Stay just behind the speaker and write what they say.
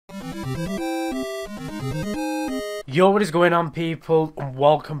Yo, what is going on, people, and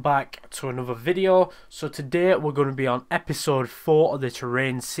welcome back to another video. So today we're going to be on episode 4 of the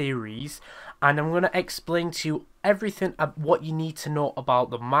terrain series, and I'm going to explain to you everything what you need to know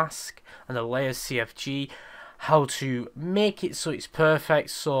about the mask and the layers CFG, how to make it so it's perfect,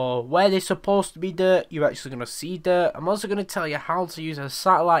 so where they're supposed to be dirt, you're actually going to see dirt. I'm also going to tell you how to use a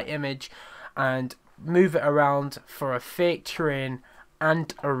satellite image and move it around for a fake terrain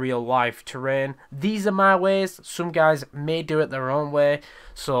and a real life terrain. These are my ways. Some guys may do it their own way,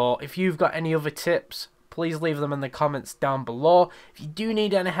 so if you've got any other tips, please leave them in the comments down below. If you do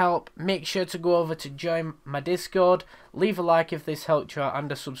need any help, make sure to go over to join my Discord, leave a like if this helped you out,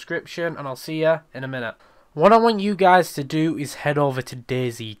 and a subscription, and I'll see you in a minute. What I want you guys to do is head over to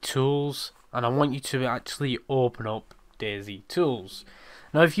DayZ Tools, and I want you to actually open up DayZ Tools.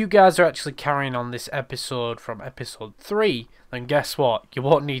 Now, if you guys are actually carrying on this episode from episode 3, then guess what? You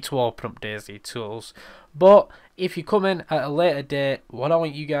won't need to open up DayZ Tools. But if you come in at a later date, what I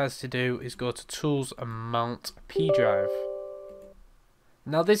want you guys to do is go to Tools and mount P drive.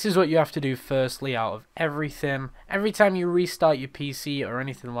 Now, this is what you have to do firstly out of everything. Every time you restart your PC or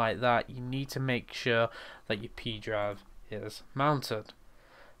anything like that, you need to make sure that your P drive is mounted.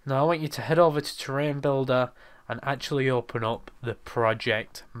 Now, I want you to head over to Terrain Builder and actually open up the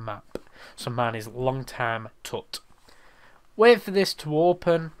project map. So mine is Longtime Tut. Wait for this to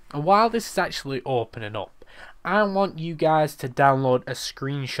open, and while this is actually opening up, I want you guys to download a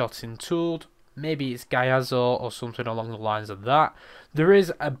screenshotting tool. Maybe it's Gyazo or something along the lines of that. There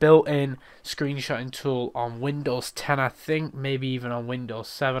is a built-in screenshotting tool on Windows 10, I think, maybe even on Windows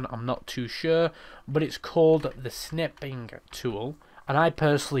 7, I'm not too sure, but it's called the snipping tool, and I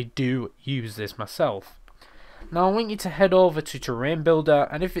personally do use this myself. Now, I want you to head over to Terrain Builder,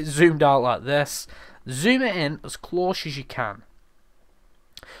 and if it's zoomed out like this, zoom it in as close as you can.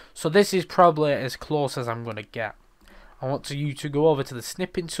 So this is probably as close as I'm going to get. I want you to go over to the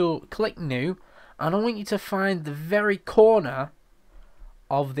snipping tool, click new, and I want you to find the very corner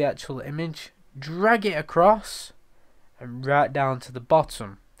of the actual image, drag it across, and right down to the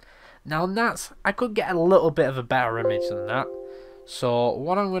bottom. Now I could get a little bit of a better image than that. So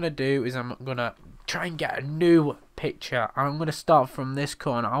what I'm going to do is I'm going to try and get a new picture. I'm going to start from this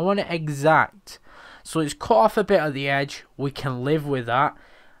corner. I want it exact. So it's cut off a bit at the edge. We can live with that.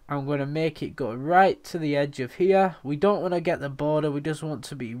 I'm going to make it go right to the edge of here. We don't want to get the border. We just want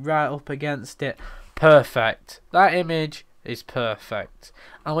to be right up against it. Perfect. That image is perfect.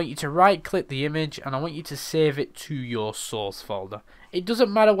 I want you to right click the image and I want you to save it to your source folder. It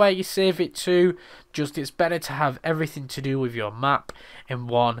doesn't matter where you save it to, just it's better to have everything to do with your map in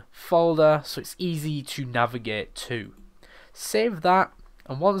one folder so it's easy to navigate to. Save that,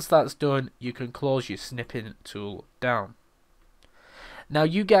 and once that's done, you can close your snipping tool down. Now,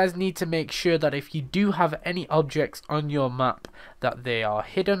 you guys need to make sure that if you do have any objects on your map that they are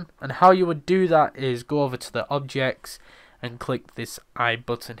hidden, and how you would do that is go over to the objects and click this I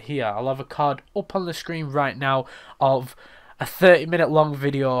button here. I'll have a card up on the screen right now of a 30-minute long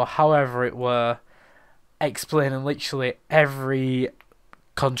video, however it were, explaining literally every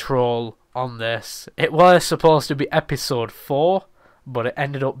control on this. It was supposed to be episode 4, but it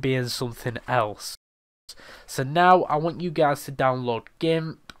ended up being something else. So now I want you guys to download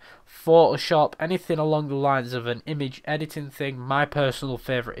GIMP, Photoshop, anything along the lines of an image editing thing. My personal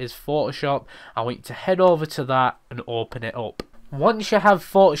favourite is Photoshop. I want you to head over to that and open it up. Once you have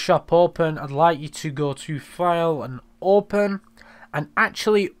Photoshop open, I'd like you to go to File and Open, and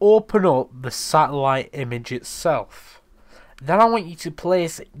actually open up the satellite image itself. Then I want you to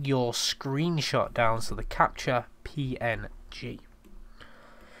place your screenshot down, so the capture PNG.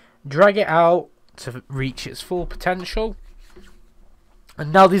 Drag it out to reach its full potential.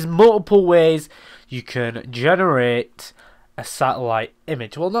 And now there's multiple ways you can generate a satellite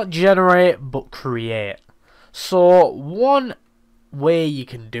image. Well, not generate, but create. So one way you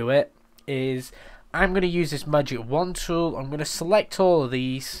can do it is, I'm going to use this magic wand tool. I'm going to select all of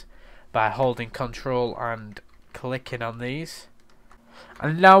these by holding Control and clicking on these.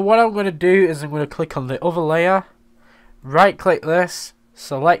 And now what I'm going to do is I'm going to click on the other layer, right click this,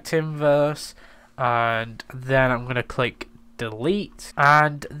 select inverse, and then I'm going to click delete,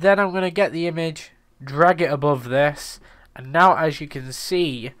 and then I'm going to get the image, drag it above this, and now as you can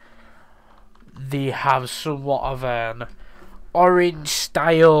see, they have somewhat of an orange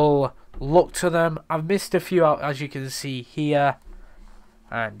style look to them. I've missed a few out, as you can see here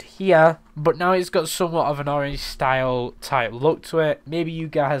and here, but now it's got somewhat of an orange style type look to it. Maybe you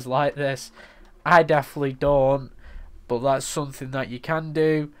guys like this, I definitely don't, but that's something that you can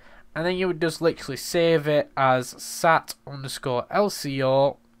do. And then you would just literally save it as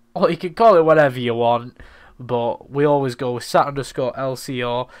sat_lco, or you can call it whatever you want, but we always go with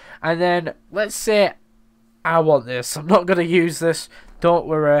sat_LCO. And then let's say I want this. I'm not going to use this, don't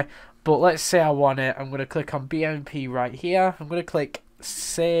worry, but let's say I want it. I'm going to click on BMP right here. I'm going to click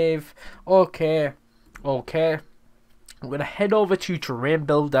save. Okay. I'm going to head over to Terrain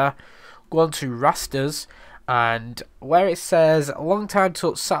Builder, go on to rasters, and where it says Longtime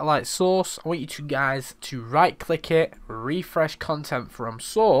to satellite source, I want you guys to right click it, refresh content from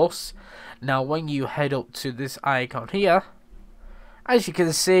source. Now when you head up to this icon here, as you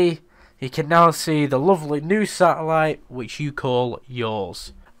can see, you can now see the lovely new satellite which you call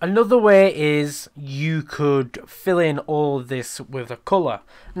yours. Another way is you could fill in all of this with a colour.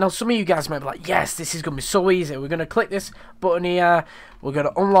 Now some of you guys might be like, yes, this is going to be so easy. We're going to click this button here, we're going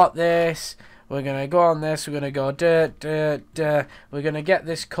to unlock this, we're going to go on this, we're going to go we're going to get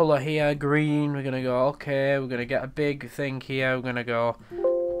this colour here, green, we're going to go okay, we're going to get a big thing here, we're going to go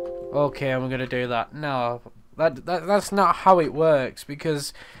okay, and we're going to do that. No, that's not how it works,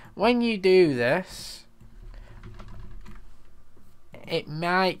 because when you do this, it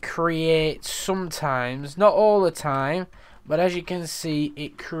might create sometimes, not all the time, but as you can see,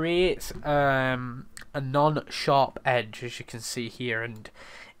 it creates a non-sharp edge, as you can see here, and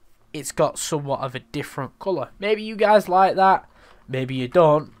it's got somewhat of a different colour. Maybe you guys like that, maybe you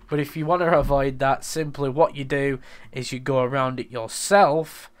don't, but if you want to avoid that, simply what you do is you go around it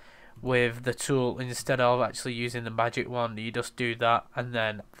yourself with the tool. Instead of actually using the magic wand, you just do that and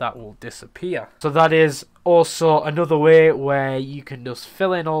then that will disappear. So that is also another way where you can just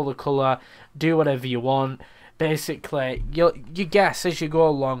fill in all the colour, do whatever you want. Basically you guess as you go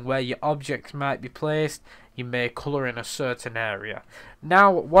along where your objects might be placed. You may colour in a certain area. Now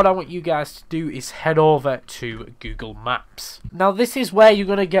what I want you guys to do is head over to Google Maps. Now this is where you're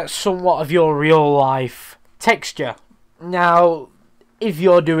going to get somewhat of your real life texture. Now if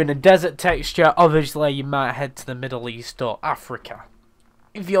you're doing a desert texture, obviously you might head to the Middle East or Africa.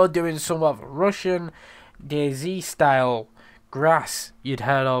 If you're doing somewhat of a Russian DayZ style grass, you'd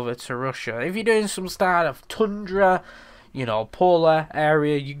head over to Russia. If you're doing some style of tundra, you know, polar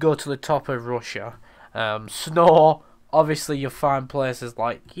area, you go to the top of Russia. Snow, obviously you'll find places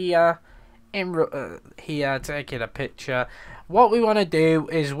like here, here, taking a picture. What we want to do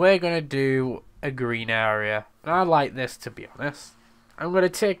is we're going to do a green area. And I like this, to be honest. I'm going to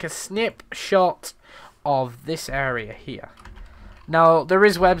take a snapshot of this area here. Now there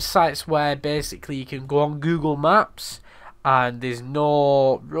is websites where basically you can go on Google Maps and there's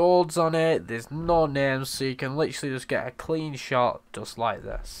no roads on it, there's no names, so you can literally just get a clean shot just like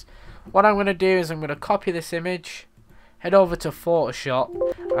this. What I'm going to do is I'm going to copy this image, head over to Photoshop,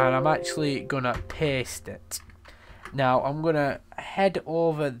 and I'm actually going to paste it. Now I'm going to head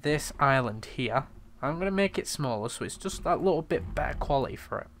over this island here. I'm going to make it smaller so it's just that little bit better quality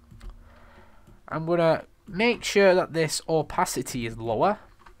for it. I'm going to make sure that this opacity is lower.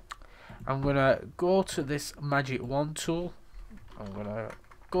 I'm going to go to this magic wand tool. I'm going to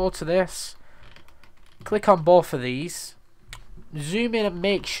go to this. Click on both of these. Zoom in and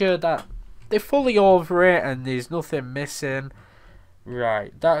make sure that they're fully over it and there's nothing missing.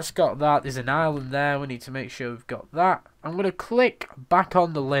 Right, that's got that. There's an island there. We need to make sure we've got that. I'm going to click back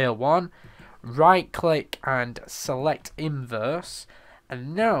on the layer 1. Right click and select inverse,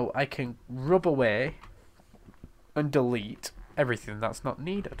 and now I can rub away and delete everything that's not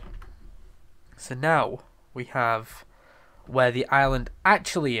needed. So now we have where the island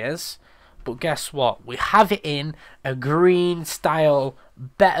actually is, but guess what, we have it in a green style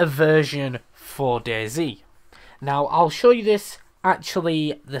better version for DayZ. Now I'll show you this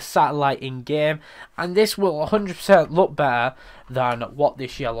actually the satellite in game, and this will 100% look better than what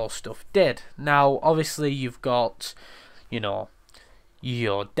this yellow stuff did. Now obviously you've got, you know,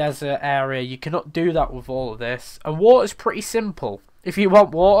 your desert area. You cannot do that with all of this, and water's pretty simple. If you want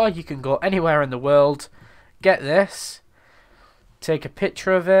water, you can go anywhere in the world, get this, take a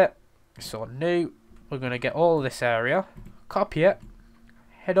picture of it. So new, we're going to get all of this area, copy it,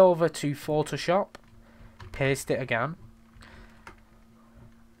 head over to Photoshop, paste it again.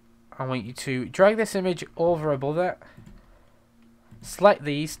 I want you to drag this image over above it, select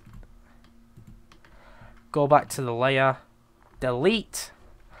these, go back to the layer, delete,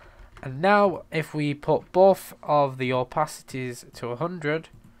 and now if we put both of the opacities to 100,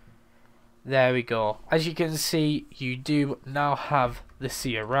 there we go. As you can see, you do now have the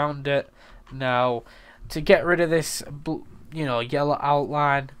sea around it. Now to get rid of this yellow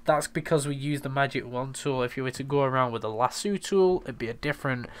outline, that's because we use the magic wand tool. If you were to go around with the lasso tool, it'd be a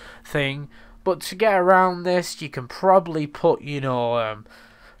different thing, but to get around this you can probably put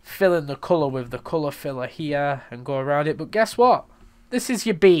fill in the color with the color filler here and go around it. But guess what, this is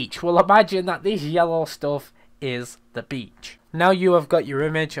your beach. Well, imagine that this yellow stuff is the beach. Now you have got your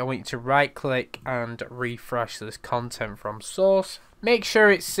image, I want you to right click and refresh this content from source. Make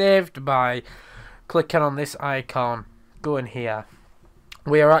sure it's saved by clicking on this icon, go in here.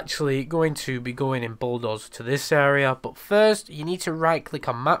 We are actually going to be going in Bulldozer to this area, but first you need to right click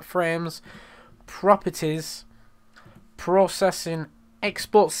on map frames, properties, processing,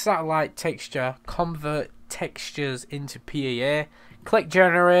 export satellite texture, convert textures into PAA, click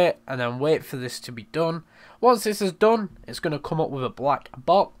generate and then wait for this to be done. Once this is done, it's going to come up with a black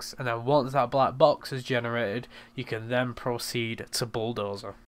box, and then once that black box is generated, you can then proceed to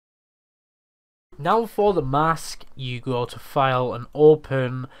Bulldozer. Now for the mask, you go to file and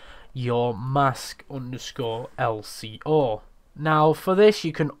open your mask_LCO. Now for this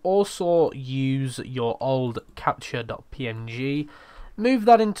you can also use your old capture.png, move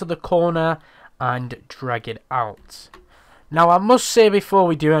that into the corner and drag it out. Now I must say before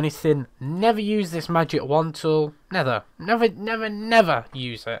we do anything, never use this magic wand tool. Never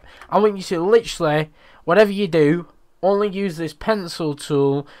use it. I want you to literally, whatever you do, only use this pencil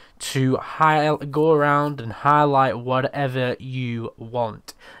tool to go around and highlight whatever you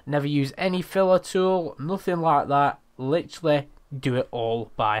want. Never use any filler tool, nothing like that. Literally do it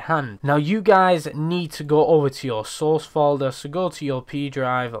all by hand. Now you guys need to go over to your source folder, so go to your P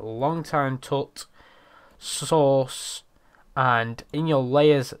drive, Longtime tut, source, and in your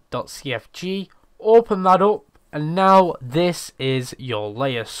layers.cfg, open that up, and now this is your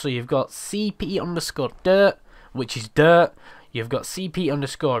layer. So you've got cp_dirt, which is dirt, you've got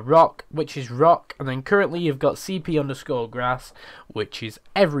cp_rock, which is rock, and then currently you've got cp_grass, which is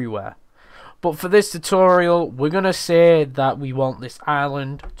everywhere. But for this tutorial, we're going to say that we want this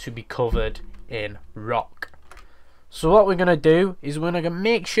island to be covered in rock. So what we're going to do is we're going to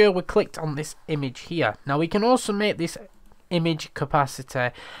make sure we clicked on this image here. Now we can also make this image capacity,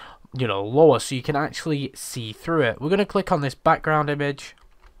 you know, lower so you can actually see through it. We're going to click on this background image,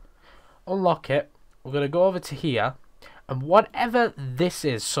 unlock it. We're going to go over to here, and whatever this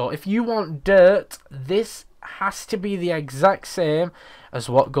is, so if you want dirt, this has to be the exact same as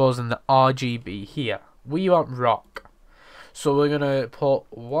what goes in the RGB here. We want rock, so we're going to put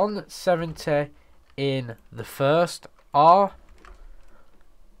 170 in the first R.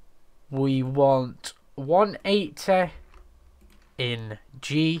 We want 180 in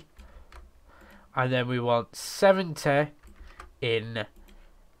G, and then we want 70 in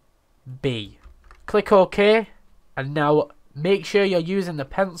B. Click OK, and now make sure you're using the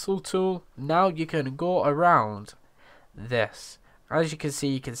pencil tool. Now you can go around this. As you can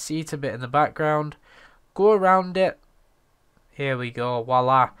see it a bit in the background. Go around it. Here we go,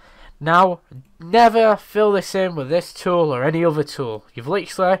 voila. Now, never fill this in with this tool or any other tool. You've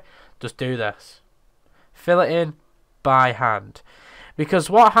literally just do this. Fill it in by hand. Because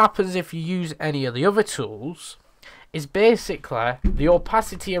what happens if you use any of the other tools is basically the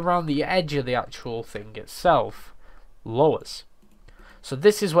opacity around the edge of the actual thing itself lowers. So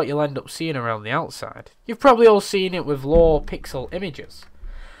this is what you'll end up seeing around the outside. You've probably all seen it with low pixel images.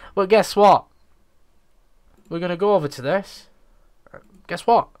 But guess what? We're going to go over to this. Guess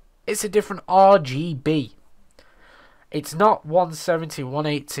what? It's a different RGB. It's not 170,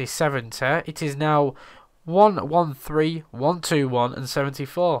 180, 70. It is now 113, 121 and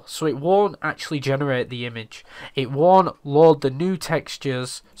 74. So it won't actually generate the image. It won't load the new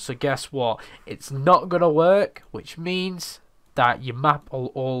textures. So guess what? It's not going to work, which means that your map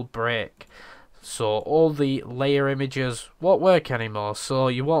will all break. So all the layer images won't work anymore. So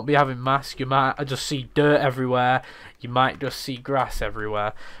you won't be having masks. You might just see dirt everywhere. You might just see grass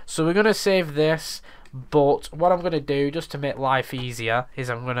everywhere. So we're going to save this. But what I'm going to do, just to make life easier, is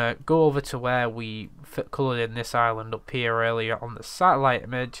I'm going to go over to where we coloured in this island up here earlier on the satellite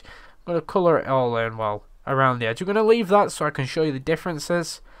image. I'm going to colour it all in, well, around the edge. We're going to leave that so I can show you the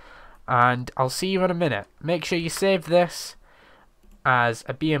differences. And I'll see you in a minute. Make sure you save this as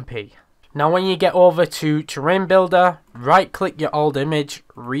a BMP. Now when you get over to Terrain Builder, right click your old image,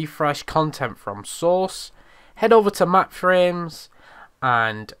 refresh content from source, head over to map frames,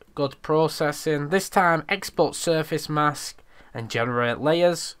 and go to processing. This time export surface mask and generate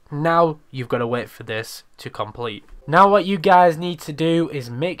layers. Now you've got to wait for this to complete. Now what you guys need to do is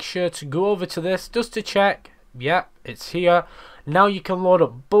make sure to go over to this just to check. Yeah, it's here. Now you can load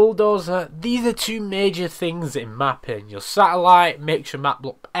up Bulldozer. These are two major things in mapping. Your satellite makes your map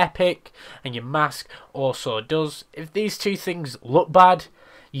look epic, and your mask also does. If these two things look bad,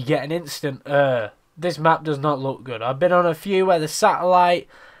 you get an instant this map does not look good. I've been on a few where the satellite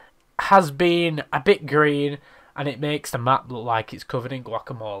has been a bit green and it makes the map look like it's covered in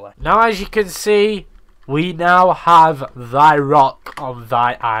guacamole. Now as you can see, we now have thy rock on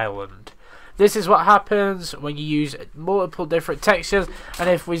thy island. This is what happens when you use multiple different textures, and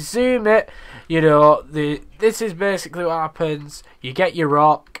if we zoom it, you know, this is basically what happens. You get your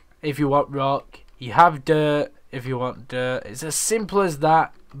rock if you want rock, you have dirt if you want dirt. It's as simple as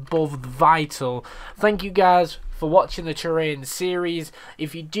that, both vital. Thank you guys for watching the terrain series.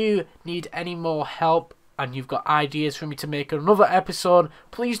 If you do need any more help and you've got ideas for me to make another episode,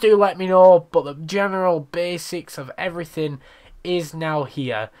 please do let me know, but the general basics of everything is now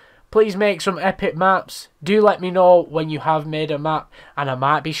here. Please make some epic maps. Do let me know when you have made a map, and I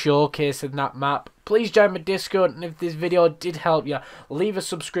might be showcasing that map. Please join my Discord, and if this video did help you, leave a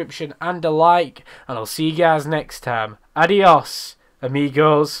subscription and a like, and I'll see you guys next time. Adios,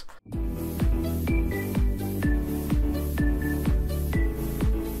 amigos.